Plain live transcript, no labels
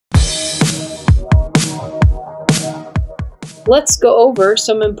Let's go over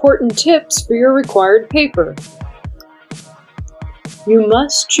some important tips for your required paper. You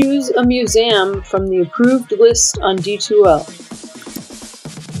must choose a museum from the approved list on D2L.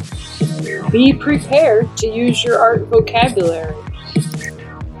 Be prepared to use your art vocabulary.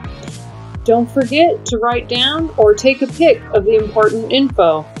 Don't forget to write down or take a pic of the important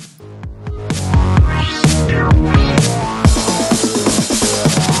info.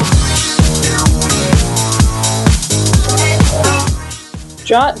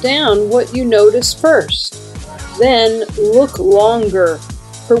 Jot down what you notice first. Then look longer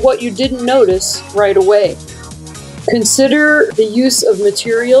for what you didn't notice right away. Consider the use of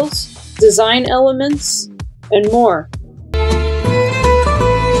materials, design elements, and more.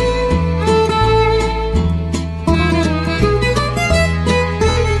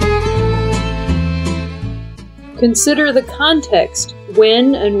 Consider the context,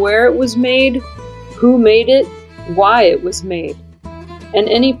 when and where it was made, who made it, why it was made, and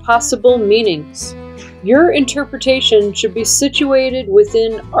any possible meanings. Your interpretation should be situated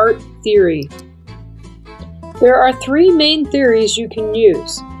within art theory. There are three main theories you can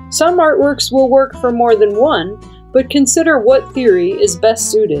use. Some artworks will work for more than one, but consider what theory is best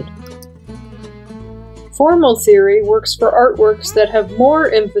suited. Formal theory works for artworks that have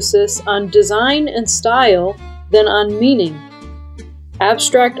more emphasis on design and style than on meaning.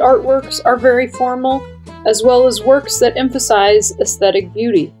 Abstract artworks are very formal, as well as works that emphasize aesthetic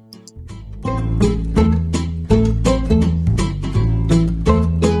beauty.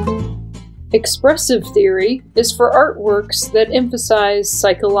 Expressive theory is for artworks that emphasize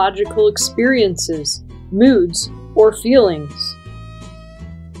psychological experiences, moods, or feelings.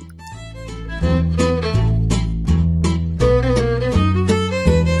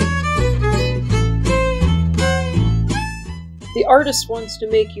 The artist wants to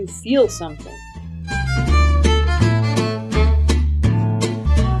make you feel something.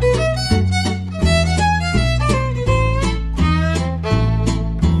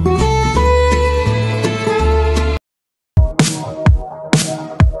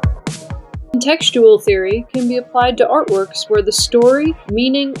 Contextual theory can be applied to artworks where the story,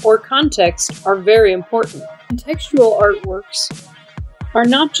 meaning, or context are very important. Contextual artworks are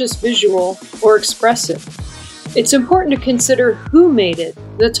not just visual or expressive. It's important to consider who made it,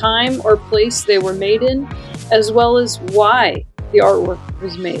 the time or place they were made in, as well as why the artwork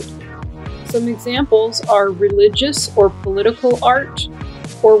was made. Some examples are religious or political art,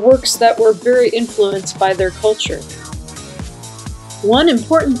 or works that were very influenced by their culture. One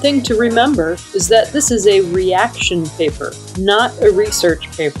important thing to remember is that this is a reaction paper, not a research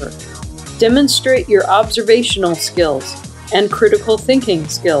paper. Demonstrate your observational skills and critical thinking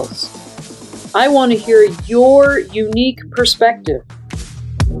skills. I want to hear your unique perspective.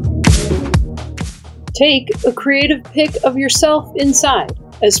 Take a creative pic of yourself inside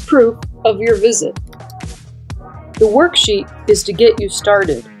as proof of your visit. The worksheet is to get you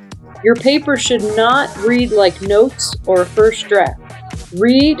started. Your paper should not read like notes or a first draft.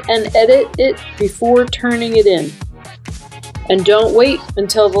 Read and edit it before turning it in. And don't wait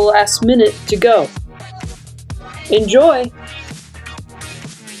until the last minute to go. Enjoy!